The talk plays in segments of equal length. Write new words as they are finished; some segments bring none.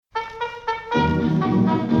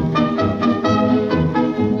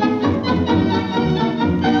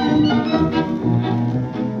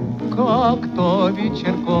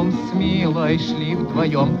милой шли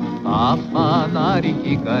вдвоем, а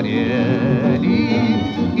фонарики горели.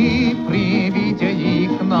 И при виде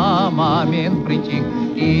их на момент притих,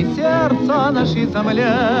 и сердца наши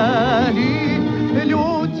замляли.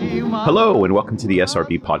 Hello, and welcome to the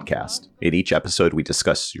SRB podcast. In each episode, we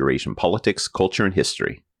discuss Eurasian politics, culture, and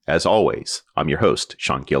history. As always, I'm your host,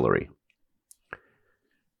 Sean Guillory.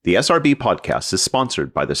 The SRB podcast is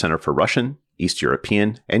sponsored by the Center for Russian, East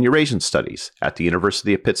European, and Eurasian Studies at the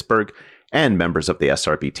University of Pittsburgh and members of the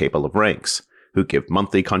SRB Table of Ranks, who give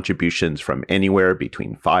monthly contributions from anywhere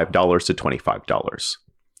between $5 to $25.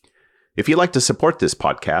 If you'd like to support this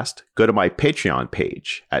podcast, go to my Patreon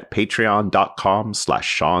page at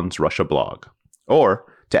patreon.com/Sean's Russia blog, or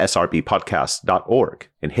to srbpodcast.org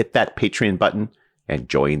and hit that Patreon button and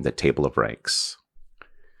join the Table of Ranks.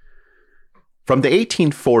 From the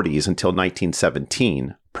 1840s until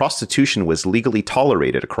 1917, prostitution was legally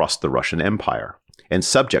tolerated across the Russian Empire and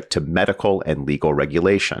subject to medical and legal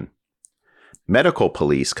regulation. Medical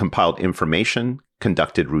police compiled information,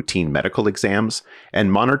 conducted routine medical exams,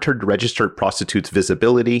 and monitored registered prostitutes'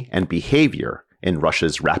 visibility and behavior in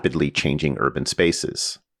Russia's rapidly changing urban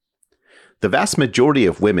spaces. The vast majority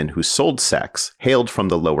of women who sold sex hailed from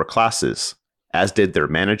the lower classes, as did their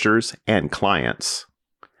managers and clients.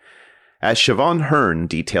 As Siobhan Hearn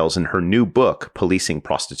details in her new book, Policing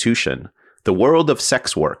Prostitution, the world of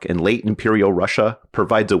sex work in late imperial Russia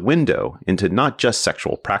provides a window into not just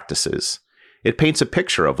sexual practices. It paints a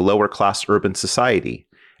picture of lower-class urban society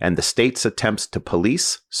and the state's attempts to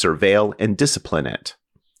police, surveil, and discipline it.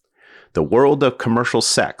 The world of commercial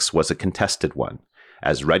sex was a contested one,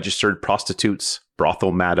 as registered prostitutes,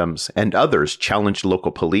 brothel madams, and others challenged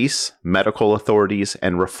local police, medical authorities,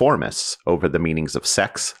 and reformists over the meanings of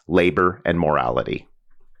sex, labor, and morality.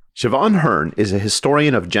 Siobhan Hearn is a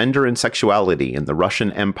historian of gender and sexuality in the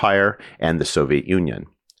Russian Empire and the Soviet Union.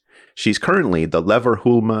 She's currently the Lever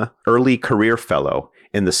Hulme Early Career Fellow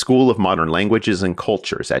in the School of Modern Languages and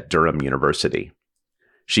Cultures at Durham University.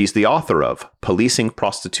 She's the author of Policing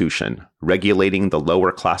Prostitution, Regulating the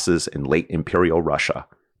Lower Classes in Late Imperial Russia,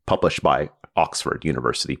 published by Oxford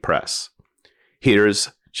University Press.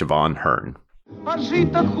 Here's Siobhan Hearn. А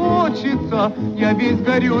жить так хочется, я весь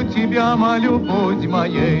горю, тебя молю, будь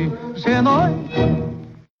моей женой.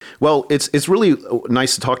 Well, it's really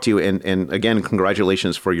nice to talk to you. And again,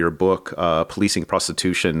 congratulations for your book, Policing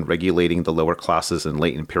Prostitution, Regulating the Lower Classes in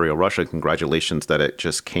Late Imperial Russia. Congratulations that it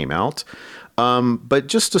just came out. But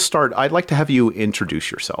just to start, I'd like to have you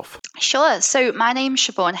introduce yourself. Sure. So my name's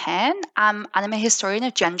Siobhan Hearn, and I'm a historian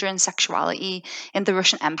of gender and sexuality in the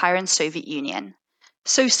Russian Empire and Soviet Union.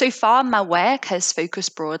 So far, my work has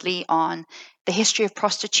focused broadly on the history of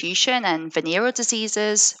prostitution and venereal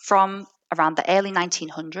diseases from around the early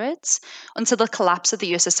 1900s until the collapse of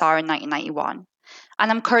the USSR in 1991. And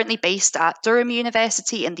I'm currently based at Durham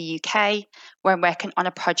University in the UK, where I'm working on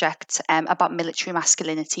a project about military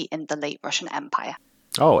masculinity in the late Russian Empire.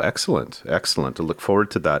 Oh, excellent. Excellent. I look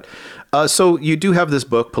forward to that. So you do have this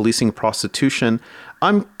book, Policing Prostitution.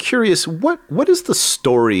 I'm curious, what is the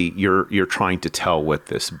story you're trying to tell with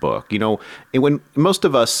this book? You know, when most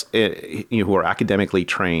of us who are academically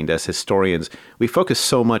trained as historians, we focus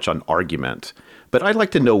so much on argument. But I'd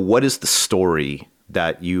like to know, what is the story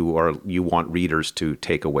that you want readers to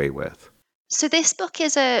take away with? So this book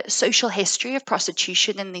is a social history of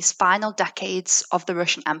prostitution in these final decades of the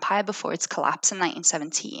Russian Empire before its collapse in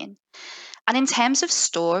 1917. And in terms of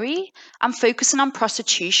story, I'm focusing on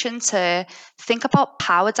prostitution to think about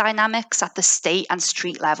power dynamics at the state and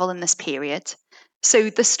street level in this period. So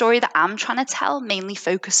the story that I'm trying to tell mainly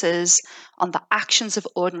focuses on the actions of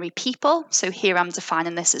ordinary people. So here I'm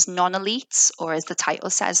defining this as non-elites, or as the title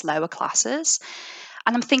says, lower classes.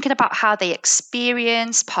 And I'm thinking about how they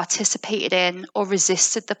experienced, participated in, or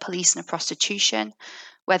resisted the policing of prostitution,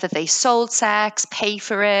 whether they sold sex, paid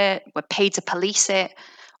for it, were paid to police it,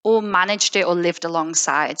 or managed it or lived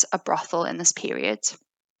alongside a brothel in this period.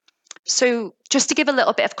 So just to give a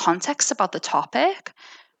little bit of context about the topic,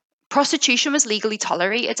 prostitution was legally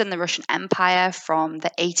tolerated in the Russian Empire from the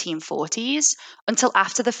 1840s until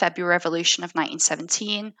after the February Revolution of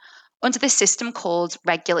 1917 under this system called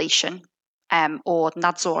regulation, or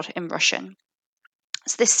nadzor in Russian.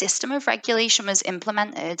 So this system of regulation was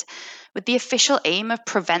implemented with the official aim of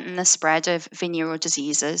preventing the spread of venereal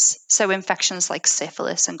diseases, so infections like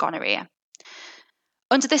syphilis and gonorrhea.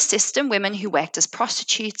 Under this system, women who worked as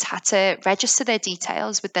prostitutes had to register their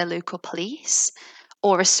details with their local police,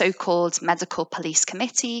 or a so-called medical police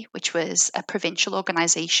committee, which was a provincial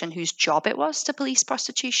organisation whose job it was to police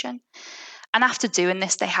prostitution. And after doing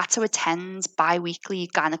this, they had to attend bi-weekly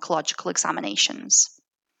gynecological examinations.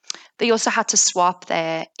 They also had to swap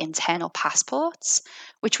their internal passports,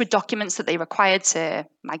 which were documents that they required to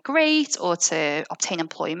migrate or to obtain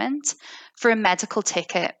employment, for a medical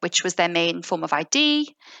ticket, which was their main form of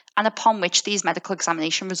ID, and upon which these medical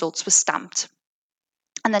examination results were stamped.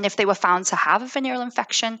 And then if they were found to have a venereal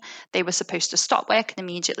infection, they were supposed to stop work and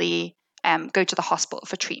immediately go to the hospital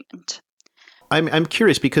for treatment. I'm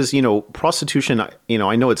curious because, prostitution,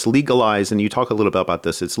 I know it's legalized, and you talk a little bit about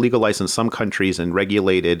this. It's legalized in some countries and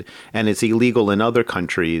regulated, and it's illegal in other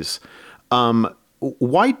countries.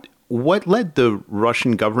 What led the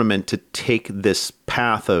Russian government to take this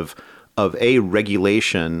path of a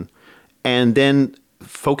regulation and then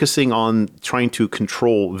focusing on trying to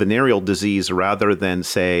control venereal disease rather than,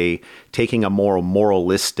 say, taking a more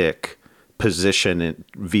moralistic position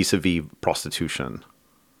vis-a-vis prostitution?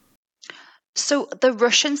 So the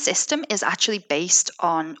Russian system is actually based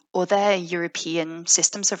on other European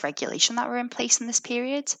systems of regulation that were in place in this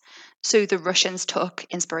period. So the Russians took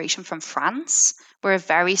inspiration from France, where a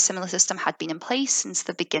very similar system had been in place since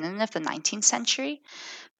the beginning of the 19th century.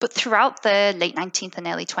 But throughout the late 19th and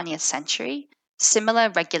early 20th century, similar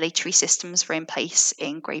regulatory systems were in place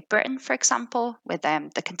in Great Britain, for example, with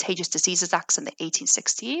the Contagious Diseases Acts in the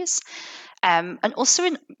 1860s, and also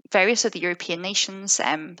in various other European nations,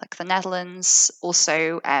 like the Netherlands,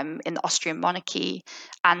 also in the Austrian monarchy,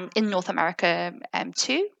 and in North America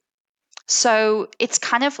too. So it's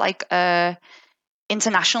kind of like a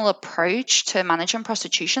international approach to managing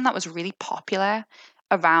prostitution that was really popular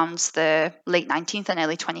around the late 19th and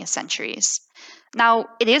early 20th centuries. Now,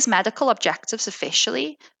 it is medical objectives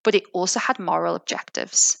officially, but it also had moral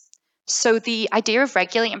objectives. So the idea of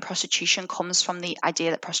regulating prostitution comes from the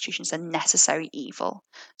idea that prostitution is a necessary evil.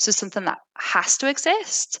 So something that has to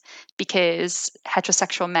exist because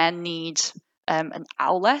heterosexual men need an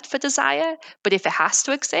outlet for desire. But if it has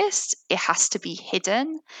to exist, it has to be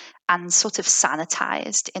hidden and sort of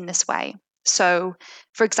sanitized in this way. So,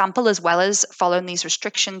 for example, as well as following these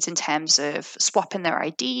restrictions in terms of swapping their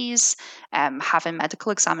IDs, having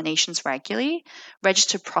medical examinations regularly,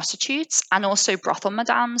 registered prostitutes and also brothel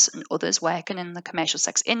madams and others working in the commercial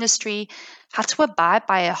sex industry had to abide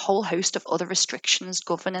by a whole host of other restrictions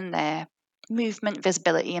governing their movement,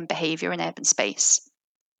 visibility, and behavior in urban space.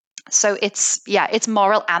 So it's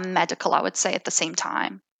moral and medical, I would say, at the same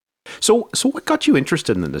time. So what got you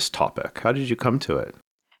interested in this topic? How did you come to it?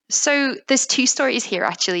 So there's two stories here,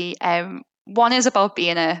 actually. One is about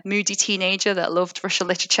being a moody teenager that loved Russian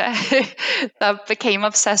literature, that became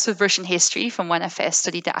obsessed with Russian history from when I first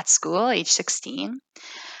studied it at school, age 16.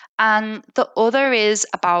 And the other is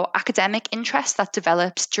about academic interest that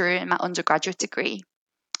developed during my undergraduate degree.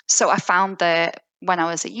 So I found that when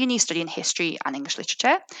I was at uni studying history and English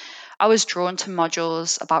literature, I was drawn to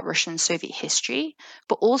modules about Russian and Soviet history,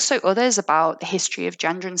 but also others about the history of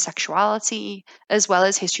gender and sexuality, as well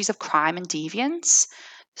as histories of crime and deviance.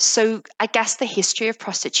 So I guess the history of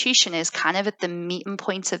prostitution is kind of at the meeting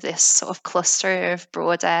point of this sort of cluster of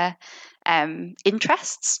broader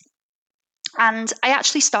interests. And I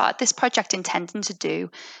actually started this project intending to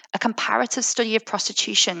do a comparative study of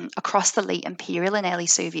prostitution across the late imperial and early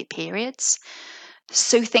Soviet periods.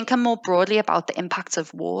 So, thinking more broadly about the impact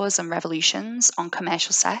of wars and revolutions on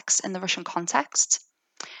commercial sex in the Russian context.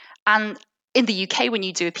 And in the UK, when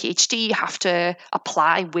you do a PhD, you have to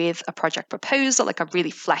apply with a project proposal, like a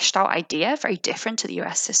really fleshed out idea, very different to the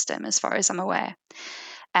US system, as far as I'm aware.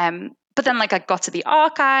 But then, I got to the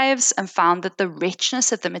archives and found that the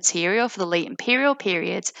richness of the material for the late imperial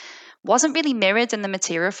period wasn't really mirrored in the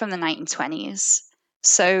material from the 1920s.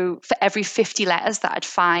 So, for every 50 letters that I'd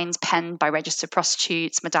find penned by registered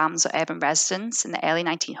prostitutes, madams, or urban residents in the early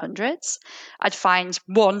 1900s, I'd find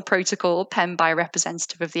one protocol penned by a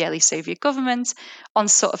representative of the early Soviet government on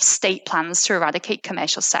sort of state plans to eradicate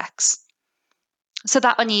commercial sex. So,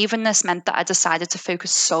 that unevenness meant that I decided to focus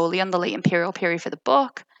solely on the late imperial period for the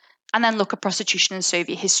book, and then look at prostitution in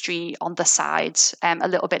Soviet history on the side a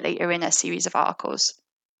little bit later in a series of articles.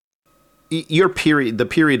 The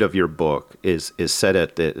period of your book is set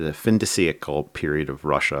at the Findiciacal period of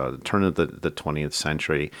Russia, the turn of the 20th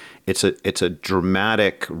century. It's a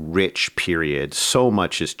dramatic, rich period. So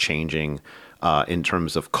much is changing in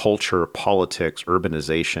terms of culture, politics,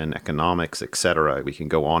 urbanization, economics, etc. We can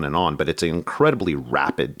go on, but it's an incredibly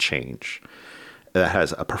rapid change that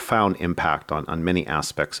has a profound impact on many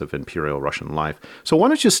aspects of imperial Russian life. So why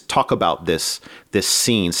don't you just talk about this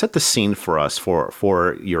scene, set the scene for us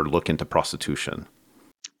for your look into prostitution?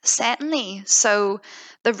 Certainly. So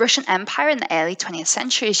the Russian Empire in the early 20th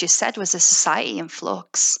century, as you said, was a society in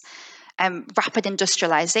flux. Rapid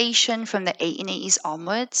industrialization from the 1880s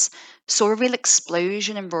onwards saw a real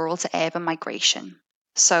explosion in rural to urban migration.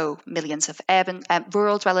 So millions of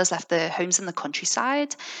rural dwellers left their homes in the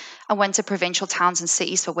countryside and went to provincial towns and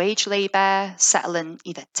cities for wage labour, settling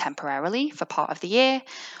either temporarily for part of the year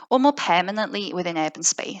or more permanently within urban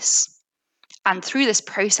space. And through this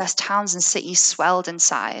process, towns and cities swelled in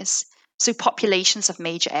size. So populations of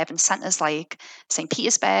major urban centres like St.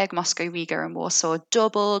 Petersburg, Moscow, Riga, and Warsaw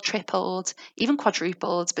doubled, tripled, even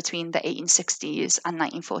quadrupled between the 1860s and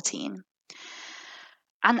 1914.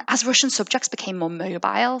 And as Russian subjects became more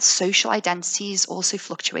mobile, social identities also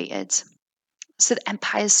fluctuated. So the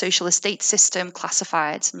empire's social estate system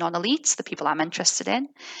classified non-elites, the people I'm interested in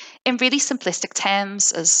really simplistic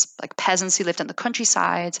terms as like peasants who lived in the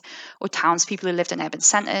countryside or townspeople who lived in urban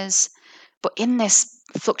centres. But in this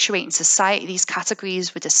fluctuating society, these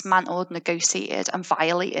categories were dismantled, negotiated, and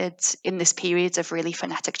violated in this period of really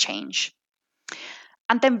frenetic change.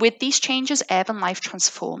 And then with these changes, urban life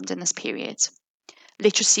transformed in this period.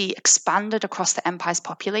 Literacy expanded across the empire's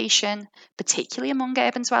population, particularly among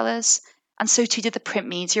urban dwellers, and so too did the print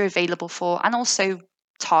media available for and also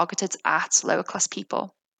targeted at lower class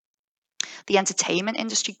people. The entertainment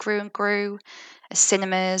industry grew and grew.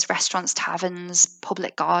 Cinemas, restaurants, taverns,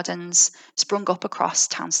 public gardens sprung up across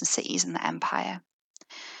towns and cities in the empire.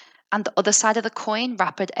 And the other side of the coin,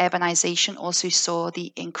 rapid urbanization also saw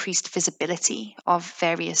the increased visibility of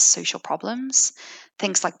various social problems,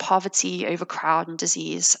 things like poverty, overcrowding,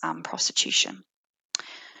 disease, and prostitution.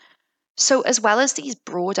 So, as well as these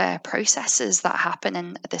broader processes that happen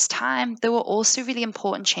in this time, there were also really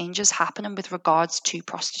important changes happening with regards to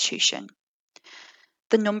prostitution.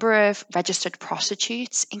 The number of registered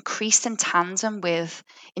prostitutes increased in tandem with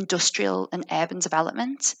industrial and urban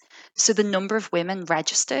development. So the number of women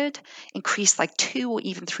registered increased like 2 or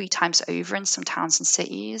even 3 times over in some towns and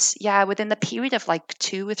cities. Yeah, within the period of like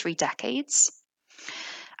 2 or 3 decades.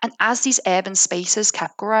 And as these urban spaces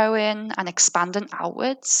kept growing and expanding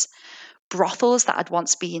outwards, brothels that had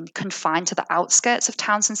once been confined to the outskirts of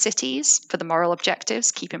towns and cities for the moral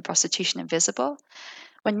objectives, keeping prostitution invisible,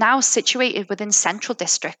 were now situated within central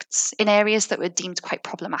districts in areas that were deemed quite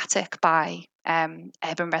problematic by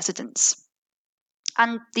urban residents.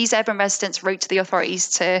 And these urban residents wrote to the authorities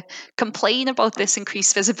to complain about this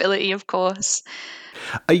increased visibility, of course.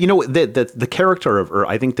 The character of, or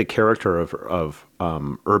I think the character of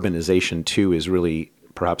urbanization too is really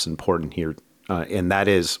perhaps important here, and that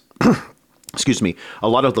is, excuse me, a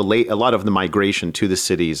lot of the migration to the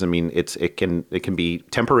cities. I mean, it can be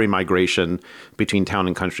temporary migration between town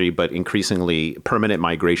and country, but increasingly permanent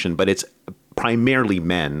migration. But it's primarily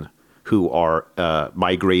men who are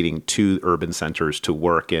migrating to urban centers to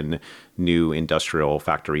work in new industrial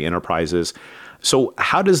factory enterprises. So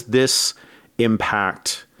how does this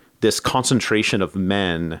concentration of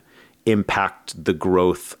men impact the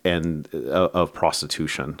growth of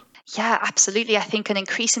prostitution? Yeah, absolutely. I think an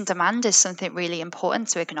increase in demand is something really important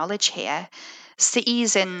to acknowledge here.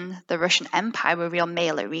 Cities in the Russian Empire were real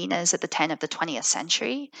male arenas at the turn of the 20th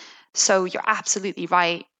century. So you're absolutely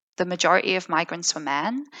right. The majority of migrants were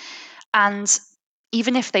men. And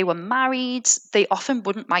even if they were married, they often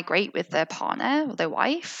wouldn't migrate with their partner or their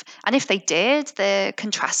wife. And if they did, the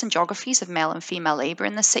contrasting geographies of male and female labor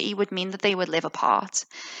in the city would mean that they would live apart.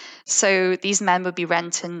 So these men would be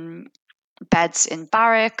renting beds in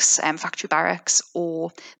barracks, factory barracks,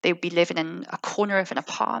 or they would be living in a corner of an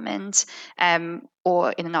apartment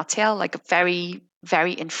or in an hotel, like very,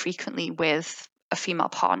 very infrequently with a female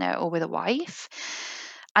partner or with a wife.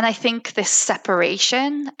 And I think this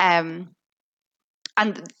separation and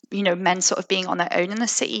men sort of being on their own in the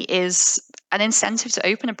city is an incentive to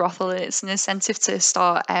open a brothel. It's an incentive to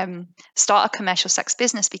start a commercial sex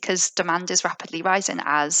business because demand is rapidly rising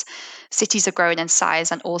as cities are growing in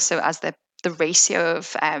size and also as the ratio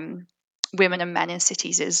of women and men in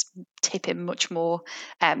cities is tipping much more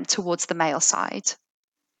towards the male side.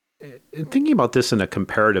 Thinking about this in a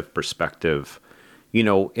comparative perspective, in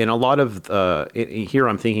a lot of here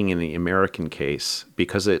I'm thinking in the American case,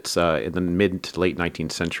 because it's in the mid to late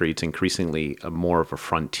 19th century, it's increasingly more of a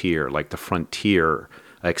frontier, like the frontier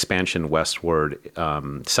expansion westward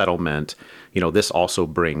settlement. This also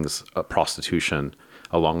brings prostitution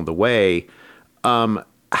along the way.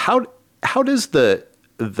 How does the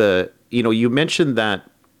you mentioned that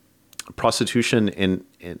prostitution in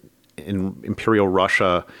Imperial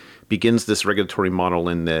Russia begins this regulatory model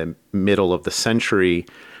in the middle of the century.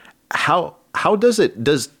 How is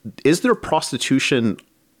there prostitution,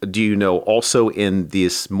 also in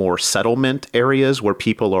these more settlement areas where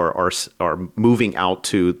people are moving out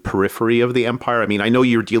to periphery of the empire? I mean, I know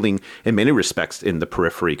you're dealing in many respects in the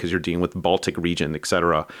periphery because you're dealing with the Baltic region, et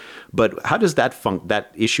cetera. But how does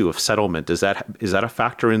that issue of settlement, is that a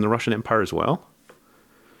factor in the Russian Empire as well?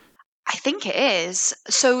 I think it is.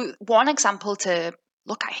 So one example to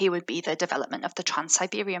look at here would be the development of the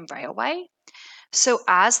Trans-Siberian Railway. So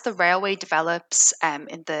as the railway develops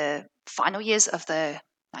in the final years of the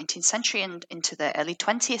 19th century and into the early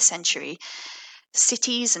 20th century,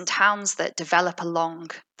 cities and towns that develop along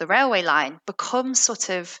the railway line become sort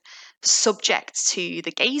of subject to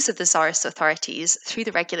the gaze of the Tsarist authorities through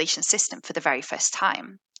the regulation system for the very first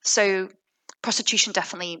time. So prostitution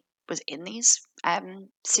definitely was in these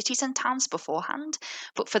cities and towns beforehand,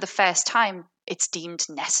 but for the first time, it's deemed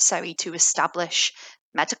necessary to establish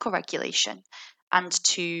medical regulation and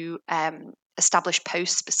to establish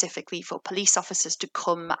posts specifically for police officers to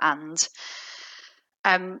come and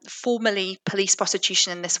formally police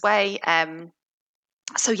prostitution in this way.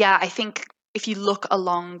 So yeah, I think if you look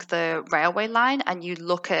along the railway line and you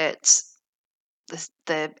look at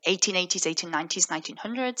the 1880s, 1890s,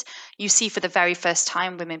 1900s, you see for the very first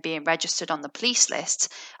time women being registered on the police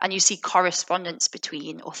list, and you see correspondence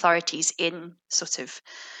between authorities in sort of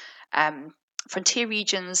frontier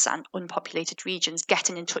regions and unpopulated regions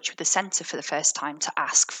getting in touch with the centre for the first time to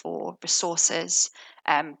ask for resources,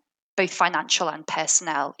 both financial and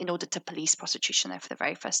personnel, in order to police prostitution there for the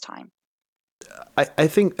very first time. I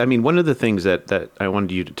think, I mean, one of the things that I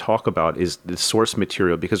wanted you to talk about is the source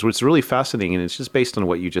material, because what's really fascinating, and it's just based on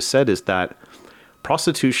what you just said, is that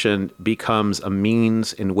prostitution becomes a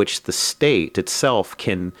means in which the state itself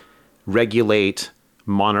can regulate,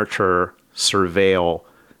 monitor, surveil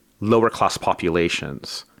lower class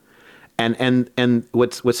populations. And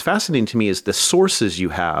what's fascinating to me is the sources you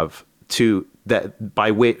have to that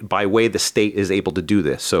by way the state is able to do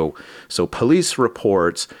this. So police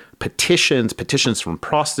reports, petitions from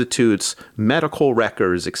prostitutes, medical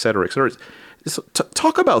records, et cetera, et cetera. So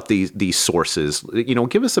talk about these sources.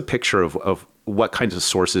 Give us a picture of what kinds of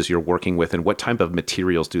sources you're working with and what type of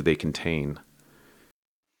materials do they contain.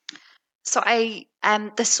 So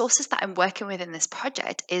the sources that I'm working with in this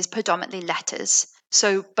project is predominantly letters.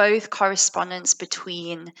 So both correspondence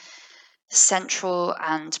between central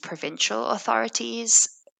and provincial authorities,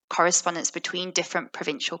 correspondence between different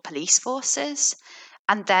provincial police forces,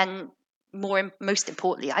 and then most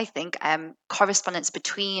importantly, I think, correspondence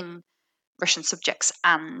between Russian subjects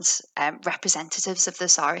and representatives of the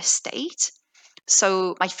Tsarist state.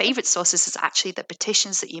 So my favorite sources is actually the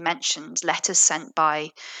petitions that you mentioned, letters sent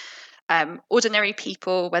by ordinary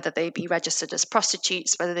people, whether they be registered as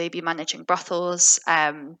prostitutes, whether they be managing brothels,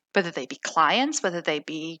 whether they be clients, whether they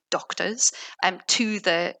be doctors, to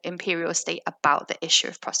the imperial state about the issue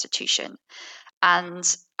of prostitution. And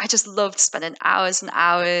I just loved spending hours and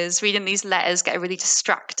hours reading these letters, getting really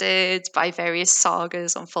distracted by various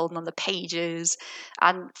sagas unfolding on the pages,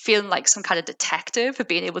 and feeling like some kind of detective for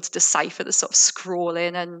being able to decipher the sort of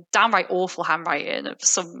scrawling and downright awful handwriting of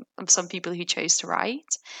some people who chose to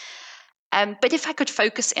write. But if I could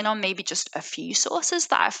focus in on maybe just a few sources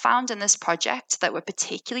that I've found in this project that were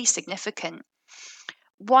particularly significant,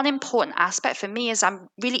 one important aspect for me is I'm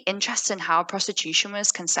really interested in how prostitution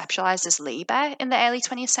was conceptualized as labor in the early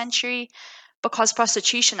 20th century, because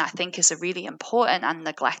prostitution, I think, is a really important and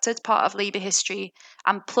neglected part of labor history.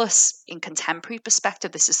 And plus, in contemporary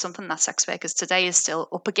perspective, this is something that sex workers today is still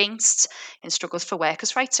up against in struggles for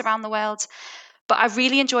workers' rights around the world. But I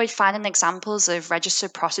really enjoyed finding examples of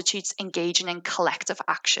registered prostitutes engaging in collective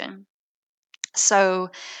action. So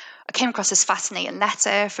I came across this fascinating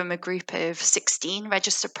letter from a group of 16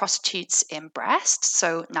 registered prostitutes in Brest,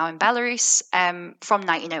 so now in Belarus, from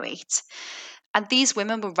 1908. And these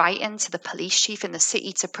women were writing to the police chief in the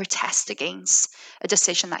city to protest against a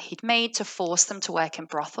decision that he'd made to force them to work in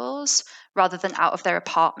brothels rather than out of their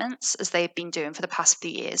apartments, as they had been doing for the past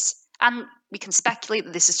few years. And we can speculate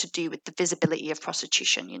that this is to do with the visibility of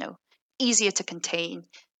prostitution, easier to contain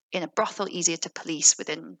in a brothel, easier to police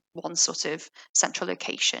within one sort of central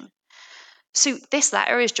location. So this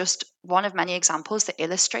letter is just one of many examples that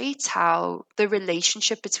illustrates how the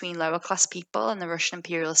relationship between lower class people and the Russian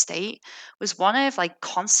imperial state was one of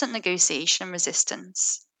constant negotiation and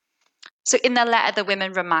resistance. So in the letter, the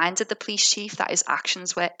women reminded the police chief that his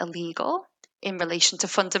actions were illegal in relation to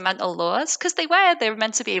fundamental laws, because they were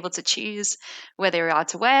meant to be able to choose where they were allowed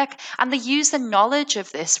to work, and they used the knowledge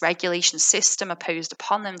of this regulation system imposed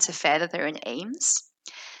upon them to further their own aims.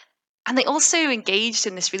 And they also engaged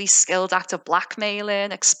in this really skilled act of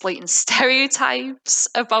blackmailing, exploiting stereotypes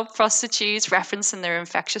about prostitutes, referencing their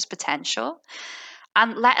infectious potential.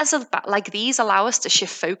 And letters like these allow us to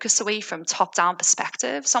shift focus away from top-down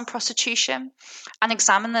perspectives on prostitution and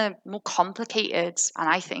examine the more complicated and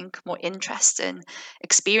I think more interesting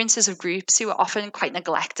experiences of groups who are often quite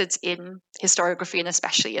neglected in historiography and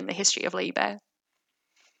especially in the history of labour.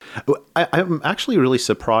 I'm actually really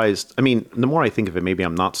surprised. I mean, the more I think of it, maybe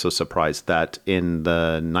I'm not so surprised that in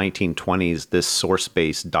the 1920s, this source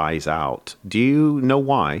base dies out. Do you know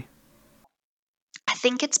why? I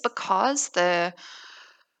think it's because the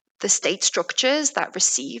state structures that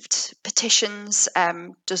received petitions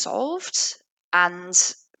dissolved,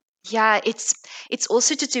 and yeah, it's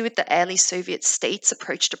also to do with the early Soviet states'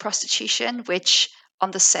 approach to prostitution, which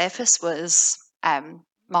on the surface was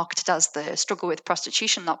marketed as the struggle with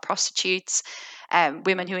prostitution, not prostitutes.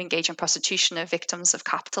 Women who engage in prostitution are victims of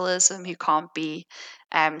capitalism who can't be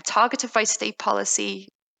targeted by state policy.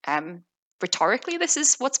 Um, Rhetorically, this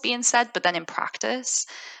is what's being said, but then in practice,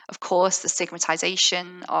 of course, the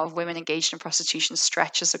stigmatization of women engaged in prostitution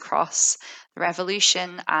stretches across the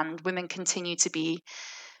revolution, and women continue to be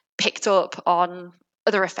picked up on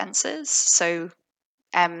other offences. So,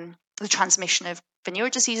 the transmission of venereal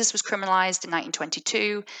diseases was criminalised in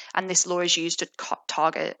 1922, and this law is used to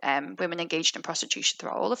target women engaged in prostitution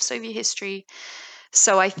throughout all of Soviet history.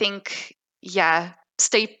 So, I think, yeah,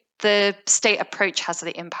 the state approach has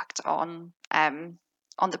the impact on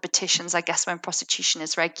the petitions. I guess when prostitution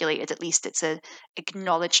is regulated, at least it's a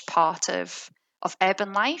acknowledged part of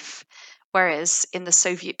urban life, whereas in the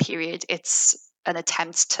Soviet period, it's an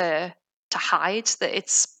attempt to hide that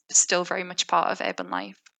it's still very much part of urban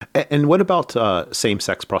life. And what about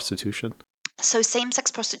same-sex prostitution? So, same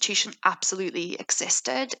sex prostitution absolutely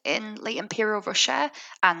existed in late imperial Russia.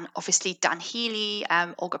 And obviously, Dan Healy,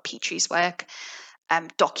 Olga Petrie's work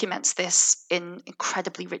documents this in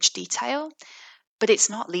incredibly rich detail. But it's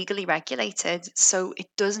not legally regulated. So, it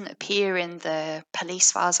doesn't appear in the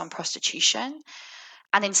police files on prostitution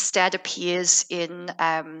and instead appears in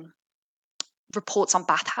reports on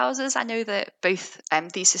bathhouses. I know that both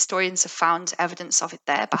these historians have found evidence of it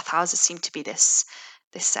there. Bathhouses seem to be this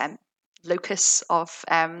locus of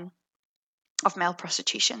male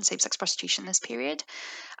prostitution, same-sex prostitution in this period.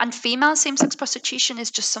 And female same-sex prostitution is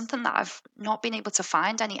just something that I've not been able to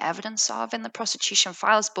find any evidence of in the prostitution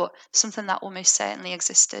files, but something that almost certainly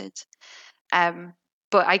existed. But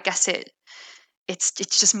I guess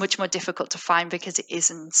it's just much more difficult to find because it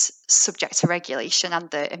isn't subject to regulation, and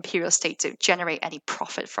the imperial state don't generate any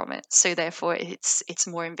profit from it. So therefore, it's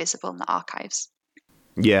more invisible in the archives.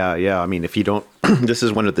 Yeah, yeah. I mean, if you don't, this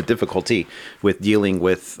is one of the difficulty with dealing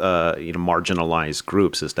with marginalized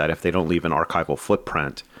groups is that if they don't leave an archival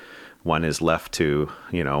footprint, one is left to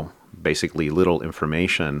basically little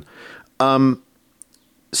information.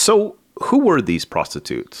 So, who were these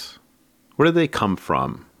prostitutes? Where did they come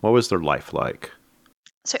from? What was their life like?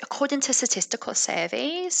 So, according to statistical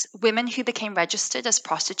surveys, women who became registered as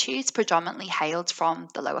prostitutes predominantly hailed from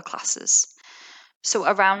the lower classes. So,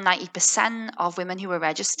 around 90% of women who were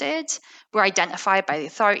registered were identified by the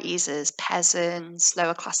authorities as peasants,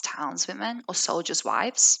 lower class townswomen, or soldiers'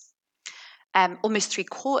 wives. Almost three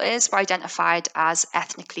quarters were identified as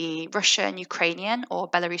ethnically Russian, Ukrainian,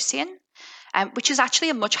 or Belarusian, which is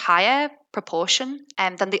actually a much higher proportion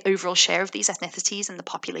than the overall share of these ethnicities in the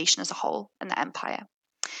population as a whole in the empire.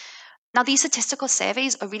 Now, these statistical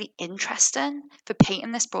surveys are really interesting for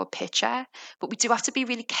painting this broad picture, but we do have to be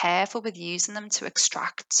really careful with using them to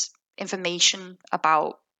extract information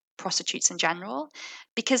about prostitutes in general,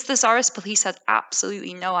 because the Tsarist police had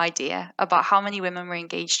absolutely no idea about how many women were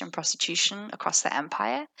engaged in prostitution across the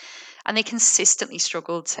empire, and they consistently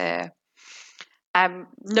struggled to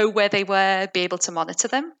know where they were, be able to monitor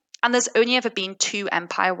them. And there's only ever been two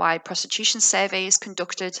empire wide prostitution surveys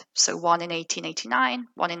conducted, so one in 1889,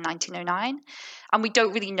 one in 1909. And we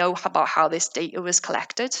don't really know about how this data was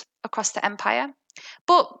collected across the empire.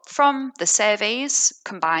 But from the surveys,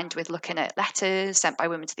 combined with looking at letters sent by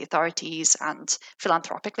women to the authorities and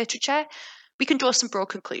philanthropic literature, we can draw some broad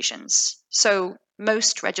conclusions. So,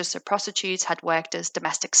 most registered prostitutes had worked as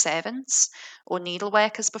domestic servants or needle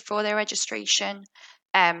workers before their registration,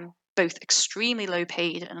 both extremely low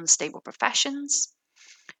paid and unstable professions.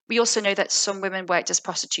 We also know that some women worked as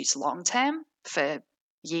prostitutes long term for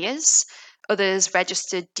years. Others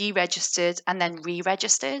registered, deregistered, and then re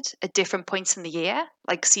registered at different points in the year,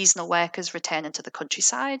 like seasonal workers returning to the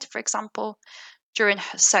countryside, for example, during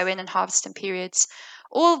sowing and harvesting periods,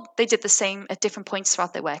 or they did the same at different points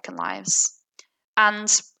throughout their working lives.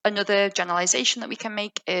 And another generalization that we can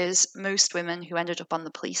make is most women who ended up on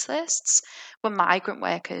the police lists were migrant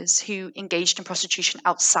workers who engaged in prostitution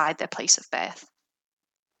outside their place of birth.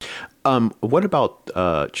 What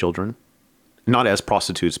about children? Not as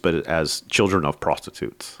prostitutes, but as children of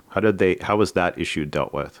prostitutes. How was that issue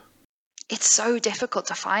dealt with? It's so difficult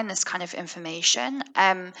to find this kind of information.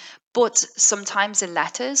 But sometimes in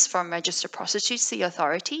letters from registered prostitutes to the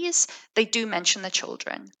authorities, they do mention the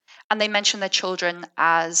children. And they mention their children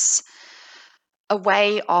as a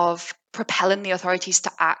way of propelling the authorities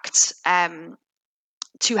to act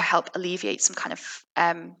to help alleviate some kind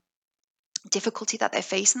of difficulty that they're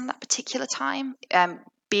facing at that particular time,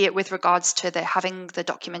 be it with regards to having the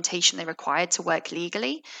documentation they required to work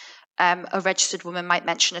legally. A registered woman might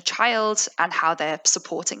mention a child and how they're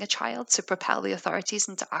supporting a child to propel the authorities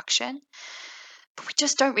into action. But we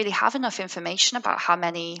just don't really have enough information about how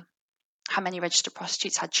many registered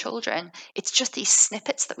prostitutes had children. It's just these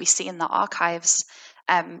snippets that we see in the archives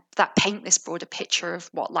that paint this broader picture of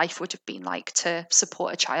what life would have been like to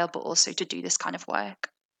support a child, but also to do this kind of work.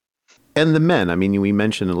 And the men, I mean, we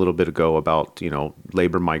mentioned a little bit ago about,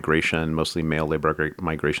 labor migration, mostly male labor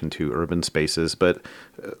migration to urban spaces. But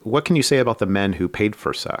what can you say about the men who paid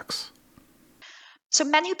for sex? So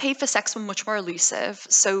men who paid for sex were much more elusive.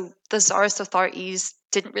 So the Tsarist authorities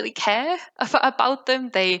didn't really care about them.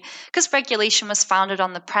 Because regulation was founded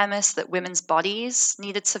on the premise that women's bodies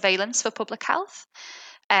needed surveillance for public health.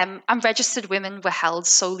 And registered women were held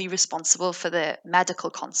solely responsible for the medical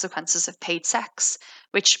consequences of paid sex,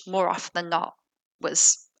 which more often than not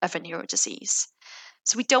was a venereal disease.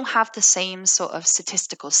 So we don't have the same sort of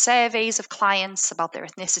statistical surveys of clients about their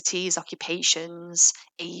ethnicities, occupations,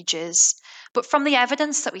 ages. But from the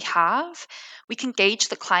evidence that we have, we can gauge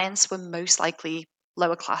that clients were most likely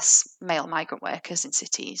lower class male migrant workers in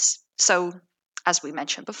cities. So, as we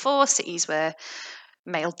mentioned before, cities were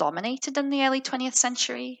male dominated in the early 20th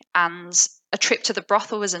century, and a trip to the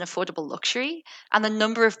brothel was an affordable luxury. And the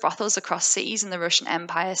number of brothels across cities in the Russian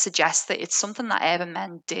Empire suggests that it's something that urban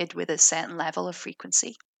men did with a certain level of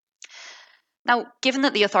frequency. Now, given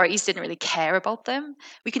that the authorities didn't really care about them,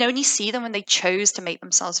 we can only see them when they chose to make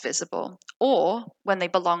themselves visible or when they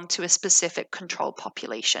belonged to a specific controlled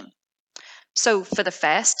population. So, for the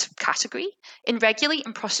first category, in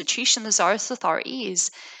regulating prostitution, the Tsarist authorities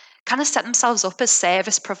kind of set themselves up as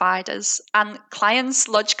service providers, and clients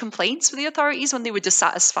lodged complaints with the authorities when they were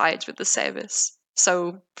dissatisfied with the service.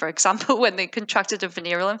 So, for example, when they contracted a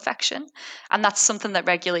venereal infection, and that's something that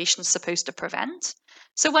regulation is supposed to prevent.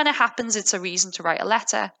 So, when it happens, it's a reason to write a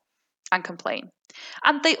letter and complain.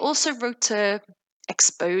 And they also wrote to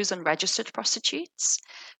expose unregistered prostitutes,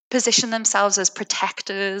 position themselves as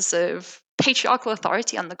protectors of patriarchal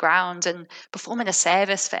authority on the ground, and performing a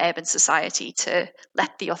service for urban society to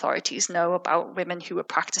let the authorities know about women who were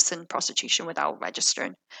practicing prostitution without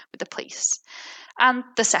registering with the police. And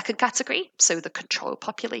the second category, so the controlled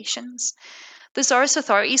populations, the Tsarist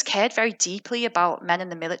authorities cared very deeply about men in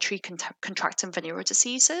the military contracting venereal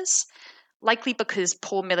diseases, likely because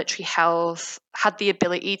poor military health had the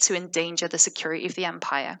ability to endanger the security of the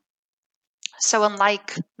empire. So,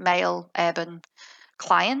 unlike male urban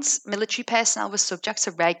clients, military personnel were subject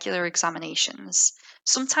to regular examinations,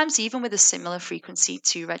 sometimes even with a similar frequency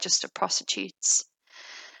to registered prostitutes.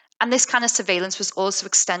 And this kind of surveillance was also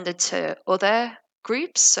extended to other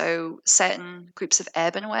groups. So, certain groups of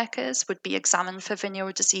urban workers would be examined for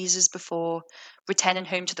venereal diseases before returning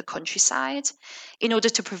home to the countryside in order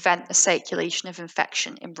to prevent the circulation of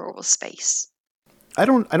infection in rural space. I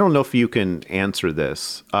don't know if you can answer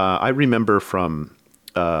this. I remember from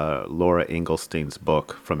Laura Engelstein's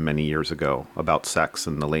book from many years ago about sex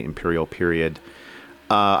in the late imperial period.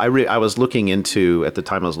 I was looking into, at the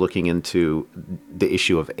time, I was looking into the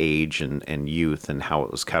issue of age and youth and how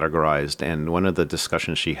it was categorized. And one of the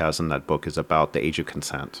discussions she has in that book is about the age of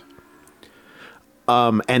consent.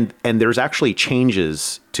 And there's actually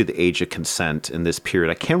changes to the age of consent in this period.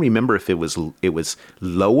 I can't remember if it was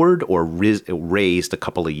lowered or raised a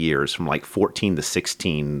couple of years from like 14 to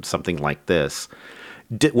 16, something like this.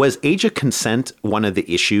 Was age of consent one of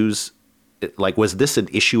the issues? Like, was this an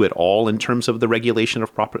issue at all in terms of the regulation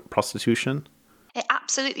of prostitution? It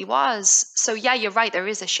absolutely was. So, yeah, you're right. There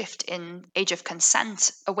is a shift in age of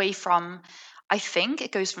consent away from, I think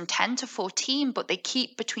it goes from 10 to 14, but they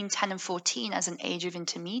keep between 10 and 14 as an age of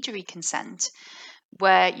intermediary consent,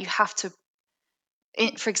 where you have to,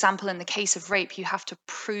 for example, in the case of rape, you have to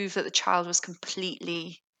prove that the child was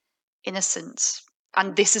completely innocent.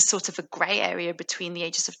 And this is sort of a grey area between the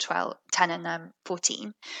ages of 10 and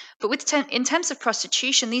 14. But in terms of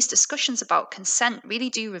prostitution, these discussions about consent really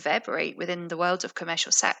do reverberate within the world of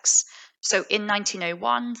commercial sex. So in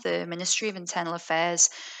 1901, the Ministry of Internal Affairs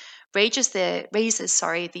raises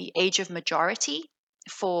the age of majority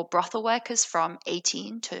for brothel workers from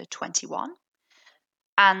 18 to 21,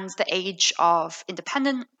 and the age of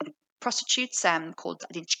independent prostitutes, called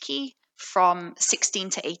rynchki, from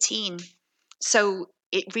 16 to 18. So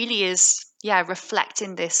it really is,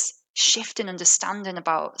 reflecting this shift in understanding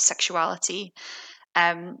about sexuality,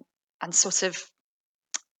 and sort of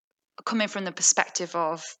coming from the perspective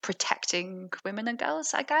of protecting women and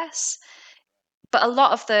girls, I guess. But a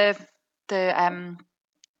lot of the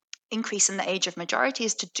increase in the age of majority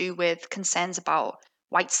is to do with concerns about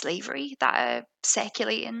white slavery that are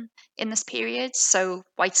circulating in this period. So,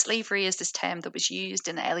 white slavery is this term that was used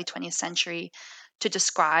in the early 20th century to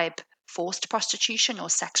describe forced prostitution or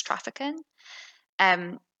sex trafficking.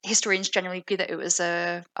 Historians generally agree that it was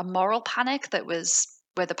a moral panic that was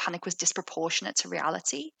where the panic was disproportionate to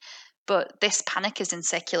reality. But this panic is in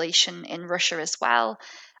circulation in Russia as well.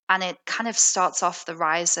 And it kind of starts off the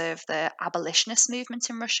rise of the abolitionist movement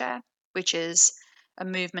in Russia, which is a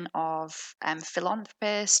movement of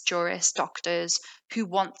philanthropists, jurists, doctors who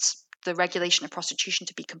want the regulation of prostitution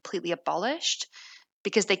to be completely abolished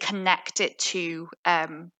because they connect it to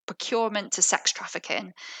procurement, to sex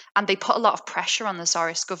trafficking. And they put a lot of pressure on the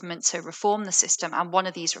Tsarist government to reform the system. And one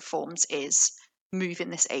of these reforms is moving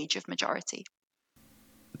this age of majority.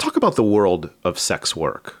 Talk about the world of sex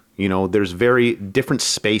work. There's very different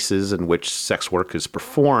spaces in which sex work is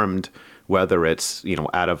performed, whether it's,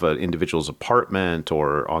 out of an individual's apartment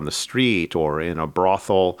or on the street or in a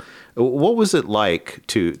brothel. What was it like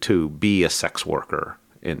to be a sex worker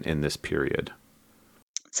in this period?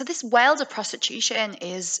 So this world of prostitution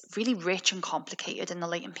is really rich and complicated in the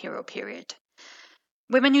late imperial period.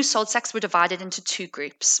 Women who sold sex were divided into two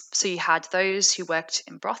groups. So you had those who worked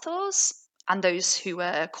in brothels and those who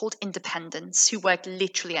were called independents, who worked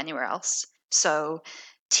literally anywhere else. So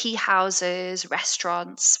tea houses,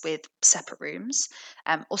 restaurants with separate rooms,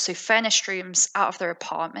 also furnished rooms out of their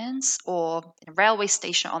apartments or in a railway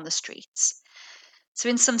station on the streets. So,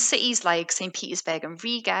 in some cities like St. Petersburg and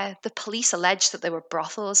Riga, the police alleged that there were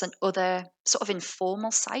brothels and other sort of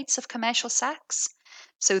informal sites of commercial sex.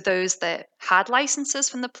 So, those that had licenses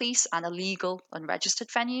from the police and illegal, unregistered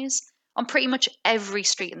venues on pretty much every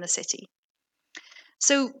street in the city.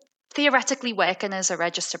 So, theoretically, working as a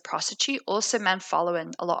registered prostitute also meant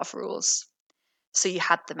following a lot of rules. So, you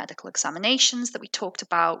had the medical examinations that we talked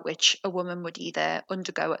about, which a woman would either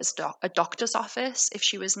undergo at a doctor's office if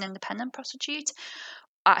she was an independent prostitute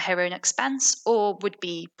at her own expense, or would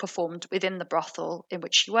be performed within the brothel in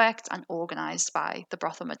which she worked and organised by the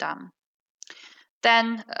brothel madame.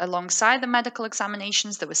 Then, alongside the medical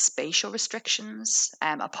examinations, there were spatial restrictions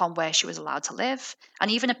upon where she was allowed to live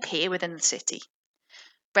and even appear within the city.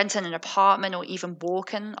 Renting an apartment or even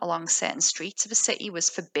walking along certain streets of a city was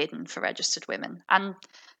forbidden for registered women. And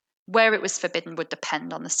where it was forbidden would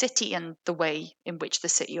depend on the city and the way in which the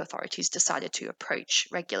city authorities decided to approach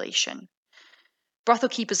regulation. Brothel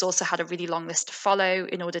keepers also had a really long list to follow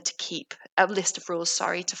in order to keep a list of rules,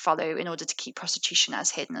 to follow in order to keep prostitution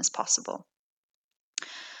as hidden as possible.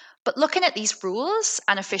 But looking at these rules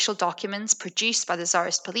and official documents produced by the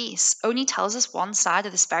Tsarist police only tells us one side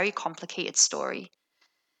of this very complicated story.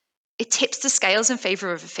 It tips the scales in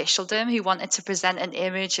favor of officialdom, who wanted to present an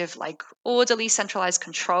image of orderly centralized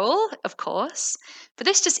control, of course. But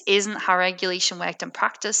this just isn't how regulation worked in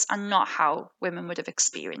practice and not how women would have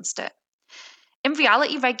experienced it. In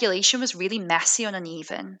reality, regulation was really messy and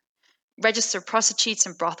uneven. Registered prostitutes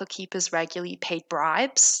and brothel keepers regularly paid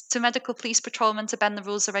bribes to medical police patrolmen to bend the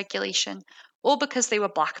rules of regulation, or because they were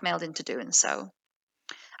blackmailed into doing so.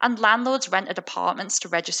 And landlords rented apartments to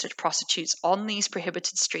registered prostitutes on these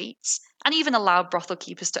prohibited streets, and even allowed brothel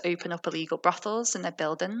keepers to open up illegal brothels in their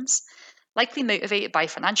buildings, likely motivated by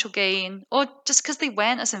financial gain, or just because they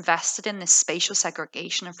weren't as invested in this spatial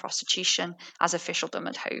segregation of prostitution as officialdom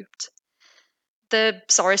had hoped. The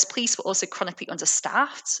Tsarist police were also chronically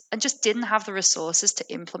understaffed and just didn't have the resources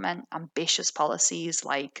to implement ambitious policies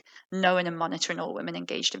like knowing and monitoring all women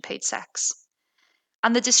engaged in paid sex.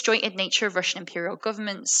 And the disjointed nature of Russian imperial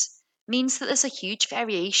governments means that there's a huge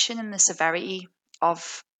variation in the severity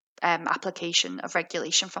of application of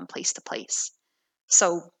regulation from place to place.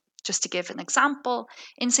 So, just to give an example,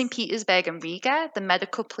 in St. Petersburg and Riga, the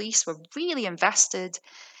medical police were really invested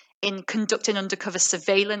in conducting undercover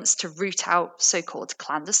surveillance to root out so-called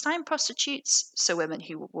clandestine prostitutes, so women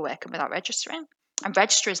who were working without registering, and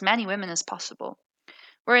register as many women as possible.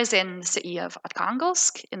 Whereas in the city of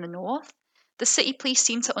Arkhangelsk in the north, the city police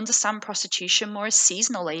seemed to understand prostitution more as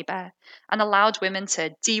seasonal labour and allowed women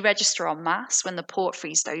to deregister en masse when the port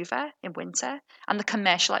freezed over in winter and the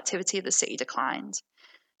commercial activity of the city declined.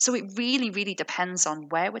 So it really, really depends on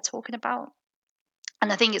where we're talking about.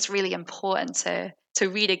 And I think it's really important to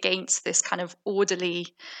read against this kind of orderly,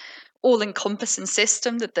 all-encompassing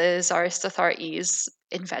system that the Tsarist authorities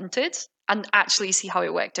invented and actually see how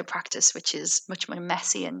it worked in practice, which is much more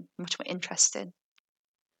messy and much more interesting.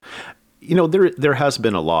 There has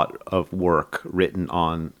been a lot of work written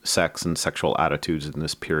on sex and sexual attitudes in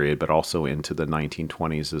this period, but also into the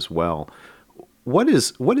 1920s as well. What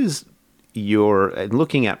is your, and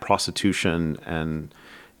looking at prostitution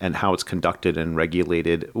and how it's conducted and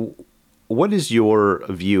regulated, what is your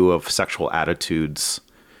view of sexual attitudes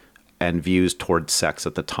and views towards sex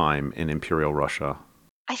at the time in Imperial Russia?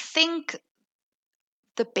 I think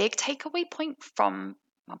the big takeaway point from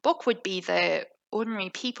my book would be that ordinary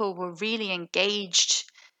people were really engaged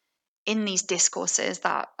in these discourses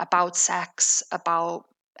that about sex, about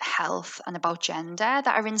health, and about gender that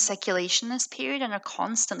are in circulation this period and are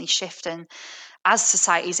constantly shifting as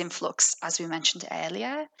society's in flux, as we mentioned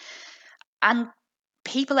earlier. And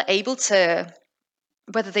people are able to,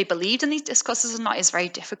 whether they believed in these discourses or not is very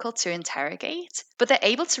difficult to interrogate, but they're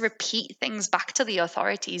able to repeat things back to the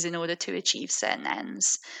authorities in order to achieve certain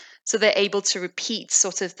ends. So they're able to repeat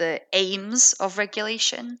sort of the aims of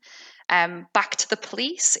regulation back to the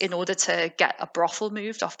police in order to get a brothel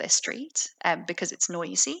moved off their street because it's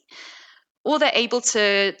noisy. Or they're able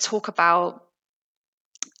to talk about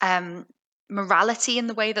morality in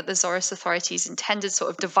the way that the Tsarist authorities intended,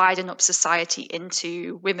 sort of dividing up society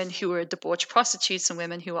into women who are debauched prostitutes and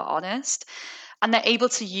women who are honest. And they're able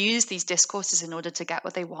to use these discourses in order to get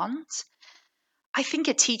what they want. I think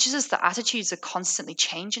it teaches us that attitudes are constantly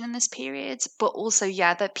changing in this period, but also,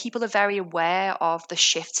 yeah, that people are very aware of the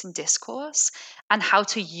shifts in discourse and how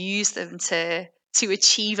to use them to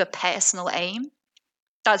achieve a personal aim.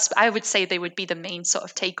 I would say they would be the main sort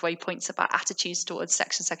of takeaway points about attitudes towards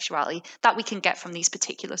sex and sexuality that we can get from these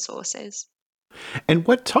particular sources. And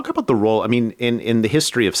talk about the role, I mean, in the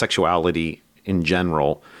history of sexuality in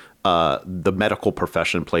general, the medical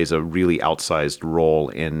profession plays a really outsized role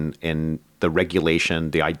in the regulation,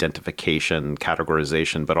 the identification,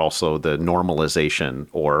 categorization, but also the normalization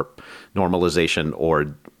or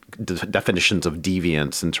definitions of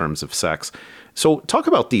deviance in terms of sex. So talk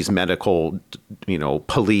about these medical,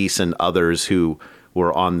 police and others who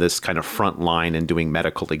were on this kind of front line and doing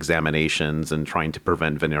medical examinations and trying to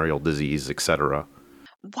prevent venereal disease, et cetera.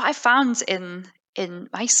 What I found in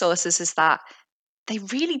my sources is that they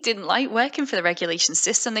really didn't like working for the regulation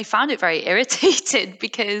system. They found it very irritated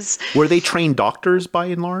because... Were they trained doctors by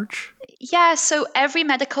and large? Yeah, so every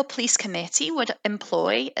medical police committee would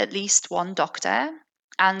employ at least one doctor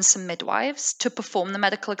and some midwives to perform the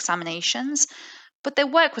medical examinations. But their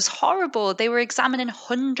work was horrible. They were examining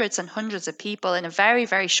hundreds and hundreds of people in a very,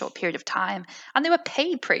 very short period of time. And they were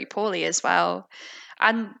paid pretty poorly as well.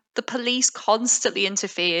 And the police constantly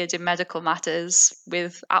interfered in medical matters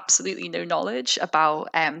with absolutely no knowledge about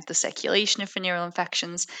the circulation of venereal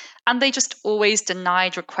infections. And they just always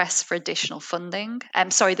denied requests for additional funding.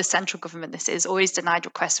 The central government, this is, always denied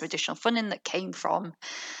requests for additional funding that came from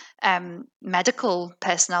medical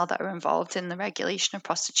personnel that are involved in the regulation of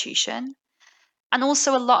prostitution. And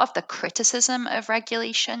also, a lot of the criticism of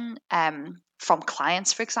regulation from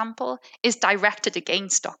clients, for example, is directed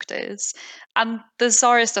against doctors. And the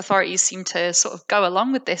Tsarist authorities seem to sort of go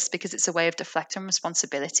along with this because it's a way of deflecting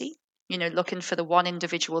responsibility, looking for the one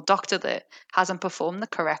individual doctor that hasn't performed the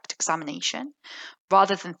correct examination,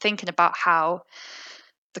 rather than thinking about how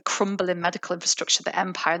the crumbling medical infrastructure of the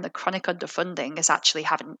empire and the chronic underfunding is actually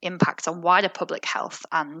having an impact on wider public health.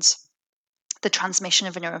 And the transmission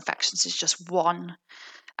of venereal infections is just one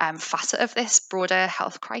facet of this broader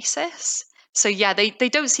health crisis. So yeah, they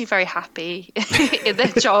don't seem very happy in their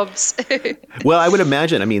jobs. Well, I would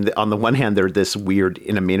imagine. I mean, on the one hand, they're this weird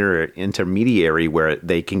intermediary where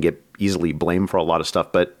they can get easily blamed for a lot of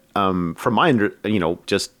stuff. But from my,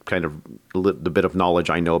 just kind of the bit of knowledge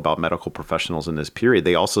I know about medical professionals in this period,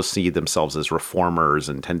 they also see themselves as reformers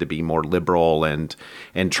and tend to be more liberal and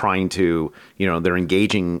trying to, they're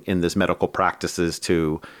engaging in this medical practices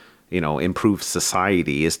to, improve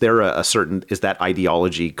society. Is there is that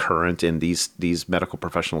ideology current in these medical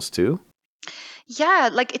professionals too? Yeah,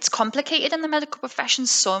 it's complicated in the medical profession.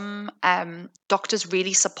 Some doctors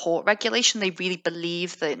really support regulation. They really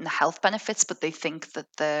believe that in the health benefits, but they think that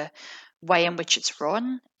the way in which it's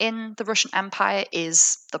run in the Russian Empire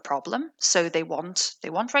is the problem. So they want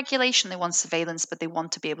regulation, they want surveillance, but they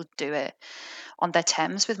want to be able to do it on their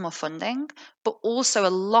terms with more funding. But also a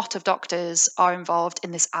lot of doctors are involved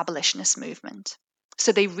in this abolitionist movement.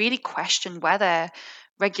 So they really question whether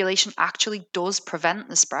regulation actually does prevent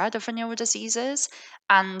the spread of venereal diseases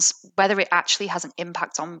and whether it actually has an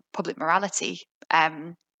impact on public morality,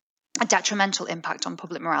 a detrimental impact on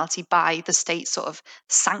public morality by the state sort of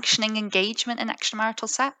sanctioning engagement in extramarital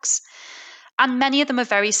sex. And many of them are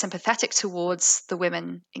very sympathetic towards the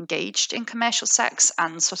women engaged in commercial sex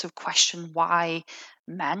and sort of question why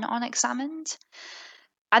men aren't examined.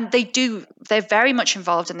 And they're very much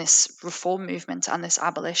involved in this reform movement and this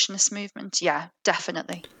abolitionist movement. Yeah,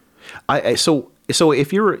 definitely. So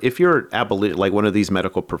if you're like one of these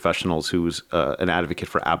medical professionals who's an advocate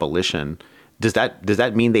for abolition, does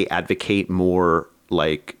that mean they advocate more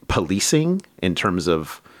like policing in terms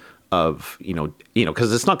of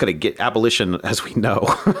because it's not going to get abolition, as we know,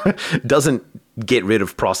 doesn't get rid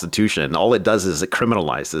of prostitution. All it does is it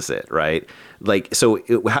criminalizes it, right? Like, so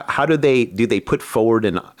how do they put forward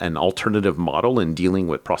an alternative model in dealing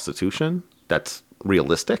with prostitution that's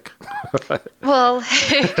realistic? Well,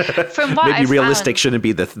 from what Maybe I've realistic found, shouldn't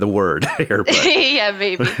be the word here, but yeah,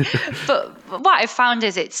 maybe. But what I've found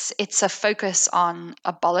is it's a focus on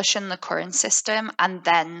abolishing the current system and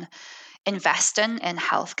then investing in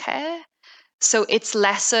healthcare. So it's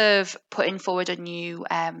less of putting forward a new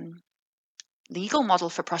legal model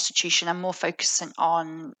for prostitution and more focusing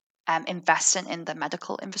on investing in the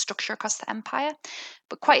medical infrastructure across the empire.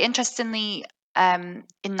 But quite interestingly, in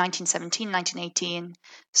 1917, 1918,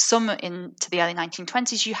 some into the early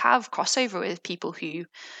 1920s, you have crossover with people who,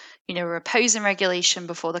 were opposing regulation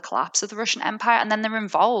before the collapse of the Russian Empire, and then they're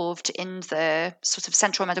involved in the sort of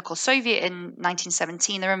Central Medical Soviet in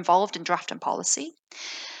 1917. They're involved in drafting policy.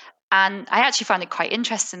 And I actually found it quite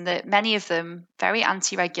interesting that many of them very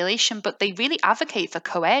anti-regulation, but they really advocate for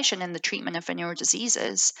coercion in the treatment of venereal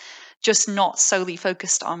diseases, just not solely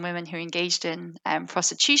focused on women who are engaged in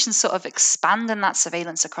prostitution, sort of expanding that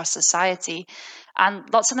surveillance across society. And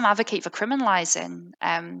lots of them advocate for criminalizing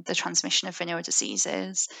the transmission of venereal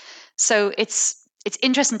diseases. So it's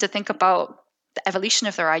interesting to think about the evolution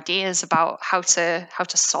of their ideas about how to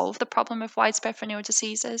solve the problem of widespread venereal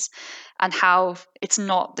diseases, and how it's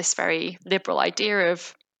not this very liberal idea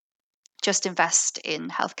of just invest in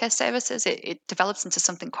healthcare services. It develops into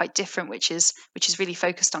something quite different, which is really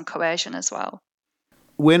focused on coercion as well.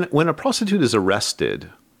 when a prostitute is arrested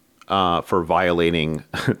for violating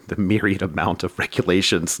the myriad amount of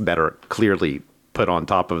regulations that are clearly put on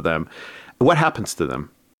top of them, what happens to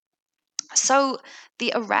them? So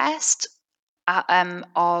the arrest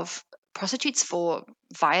of prostitutes for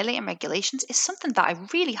violating regulations is something that I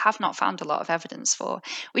really have not found a lot of evidence for,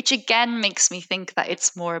 which again makes me think that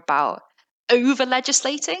it's more about over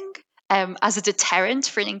legislating as a deterrent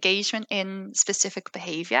for an engagement in specific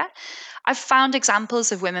behavior. I've found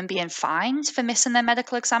examples of women being fined for missing their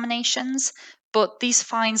medical examinations, but these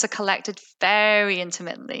fines are collected very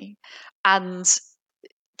intermittently, and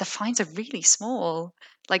the fines are really small.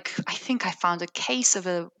 Like, I think I found a case of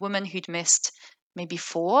a woman who'd missed maybe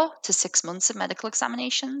 4 to 6 months of medical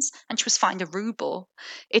examinations, and she was fined a ruble.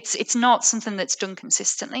 It's not something that's done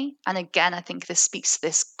consistently. And again, I think this speaks to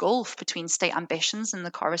this gulf between state ambitions and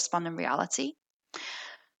the corresponding reality.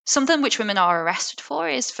 Something which women are arrested for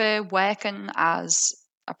is for working as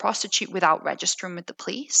a prostitute without registering with the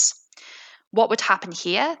police. What would happen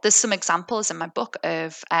here? There's some examples in my book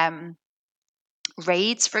of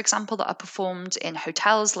raids, for example, that are performed in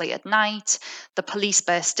hotels late at night. The police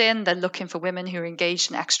burst in, they're looking for women who are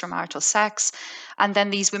engaged in extramarital sex. And then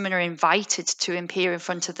these women are invited to appear in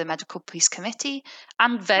front of the medical police committee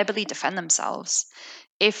and verbally defend themselves.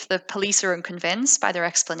 If the police are unconvinced by their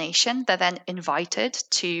explanation, they're then invited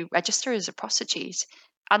to register as a prostitute.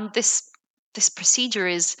 And this procedure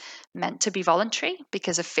is meant to be voluntary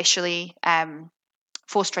because officially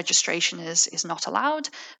forced registration is not allowed,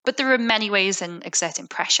 but there are many ways in exerting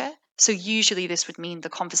pressure. So usually this would mean the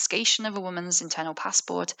confiscation of a woman's internal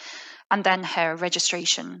passport and then her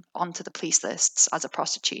registration onto the police lists as a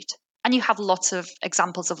prostitute. And you have lots of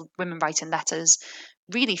examples of women writing letters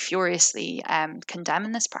really furiously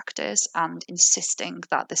condemning this practice and insisting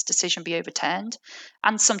that this decision be overturned.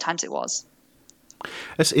 And sometimes it was.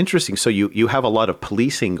 That's interesting. So you have a lot of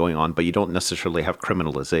policing going on, but you don't necessarily have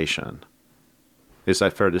criminalization. Is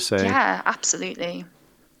that fair to say? Yeah, absolutely.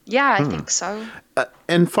 Yeah, I think so.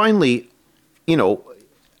 And finally,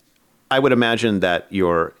 I would imagine that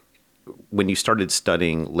when you started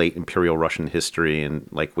studying late imperial Russian history, and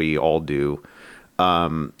like we all do,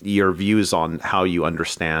 your views on how you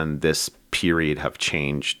understand this period have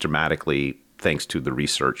changed dramatically thanks to the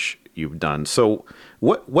research you've done. So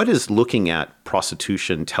what does looking at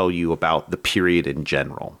prostitution tell you about the period in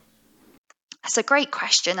general? That's a great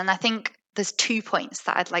question. And I think there's 2 points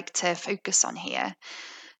that I'd like to focus on here.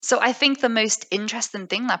 So I think the most interesting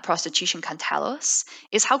thing that prostitution can tell us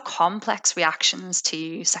is how complex reactions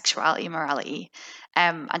to sexuality, morality,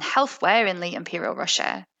 and health were in late imperial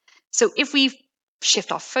Russia. So if we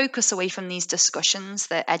shift our focus away from these discussions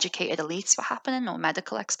that educated elites were happening or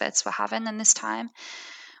medical experts were having in this time,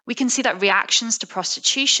 we can see that reactions to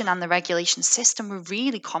prostitution and the regulation system were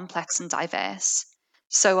really complex and diverse.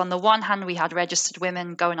 So on the one hand, we had registered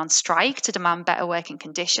women going on strike to demand better working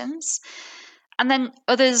conditions, and then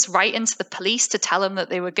others write into the police to tell them that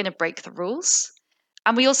they were going to break the rules.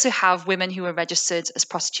 And we also have women who were registered as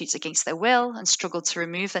prostitutes against their will and struggled to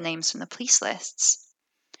remove their names from the police lists.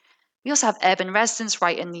 We also have urban residents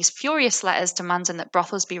writing these furious letters demanding that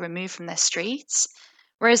brothels be removed from their streets,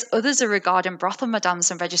 whereas others are regarding brothel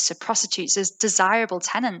madams and registered prostitutes as desirable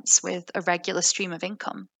tenants with a regular stream of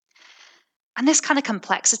income. And this kind of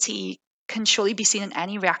complexity can surely be seen in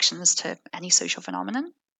any reactions to any social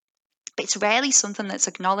phenomenon. But it's rarely something that's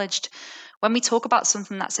acknowledged when we talk about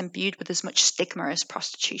something that's imbued with as much stigma as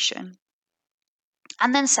prostitution.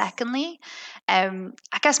 And then secondly, I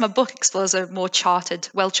guess my book explores a more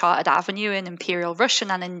well-charted avenue in Imperial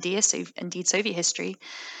Russian and indeed Soviet history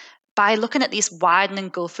by looking at this widening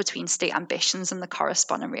gulf between state ambitions and the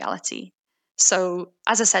corresponding reality. So,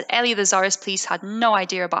 as I said earlier, the Tsarist police had no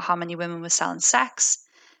idea about how many women were selling sex,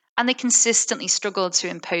 and they consistently struggled to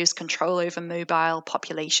impose control over mobile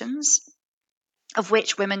populations, of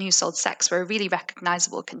which women who sold sex were a really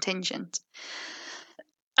recognizable contingent.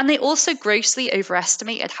 And they also grossly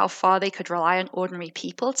overestimated how far they could rely on ordinary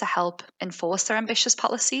people to help enforce their ambitious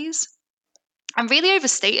policies, and really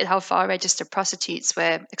overstated how far registered prostitutes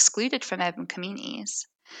were excluded from urban communities.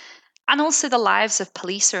 And also the lives of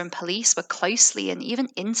policer and police were closely and even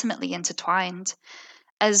intimately intertwined,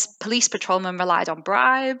 as police patrolmen relied on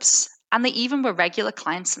bribes, and they even were regular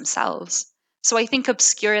clients themselves. So I think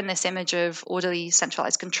obscuring this image of orderly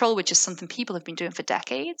centralized control, which is something people have been doing for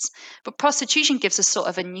decades, but prostitution gives us sort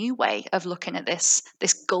of a new way of looking at this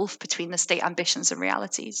gulf between the state ambitions and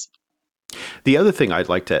realities. The other thing I'd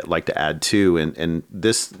like to add too, and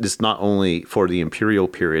this is not only for the imperial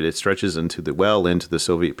period, it stretches into the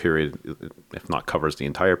Soviet period, if not covers the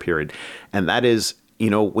entire period, and that is,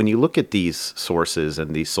 when you look at these sources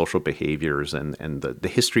and these social behaviors and the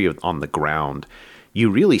history on the ground, you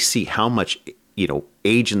really see how much,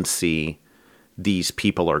 agency these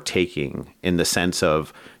people are taking in the sense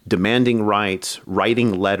of demanding rights,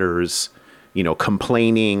 writing letters,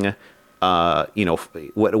 complaining,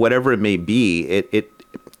 whatever it may be. It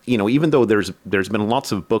even though there's been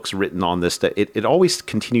lots of books written on this, that it always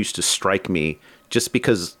continues to strike me, just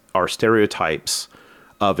because our stereotypes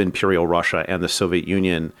of Imperial Russia and the Soviet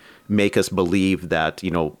Union make us believe that,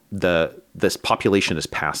 this population is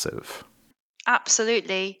passive.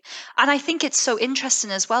 Absolutely. And I think it's so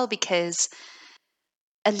interesting as well because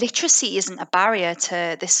illiteracy isn't a barrier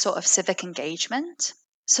to this sort of civic engagement.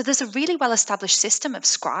 So there's a really well-established system of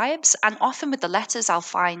scribes, and often with the letters I'll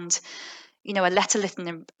find, a letter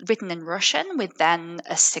written in Russian with then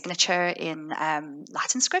a signature in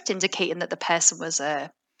Latin script indicating that the person was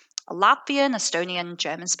a Latvian, Estonian,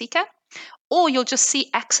 German speaker. Or you'll just see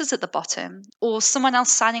X's at the bottom, or someone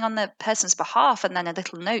else signing on the person's behalf, and then a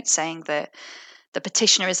little note saying that the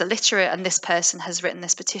petitioner is illiterate and this person has written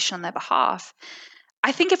this petition on their behalf.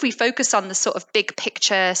 I think if we focus on the sort of big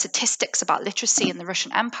picture statistics about literacy in the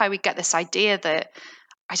Russian Empire, we get this idea that,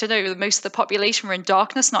 most of the population were in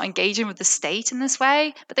darkness, not engaging with the state in this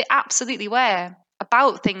way, but they absolutely were,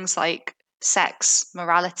 about things like sex,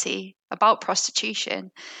 morality, about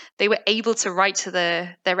prostitution. They were able to write to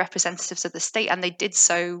their representatives of the state, and they did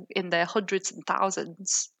so in their hundreds and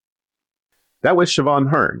thousands. That was Siobhan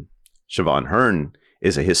Hearn. Siobhan Hearn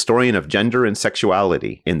is a historian of gender and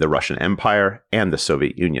sexuality in the Russian Empire and the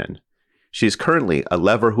Soviet Union. She's currently a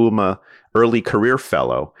Lever Huma Early Career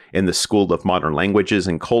Fellow in the School of Modern Languages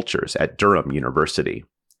and Cultures at Durham University.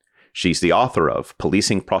 She's the author of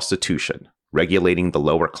Policing Prostitution, Regulating the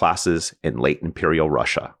Lower Classes in Late Imperial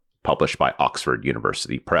Russia, published by Oxford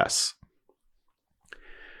University Press.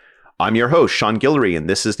 I'm your host, Sean Guillory, and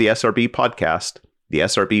this is the SRB Podcast. The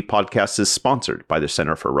SRB Podcast is sponsored by the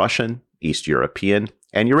Center for Russian, East European,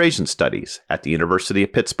 and Eurasian Studies at the University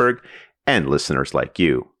of Pittsburgh and listeners like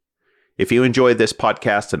you. If you enjoy this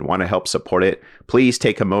podcast and want to help support it, please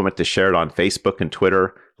take a moment to share it on Facebook and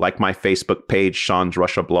Twitter, like my Facebook page, Sean's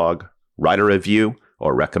Russia Blog, write a review,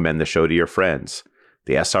 or recommend the show to your friends.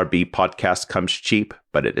 The SRB Podcast comes cheap,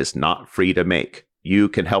 but it is not free to make. You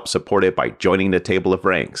can help support it by joining the table of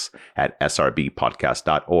ranks at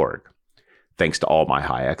srbpodcast.org. Thanks to all my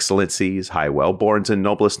high excellencies, high wellborns, and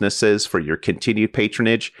noblessnesses for your continued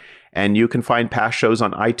patronage, and you can find past shows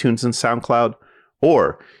on iTunes and SoundCloud,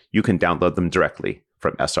 or you can download them directly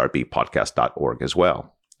from srbpodcast.org as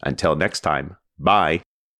well. Until next time, bye.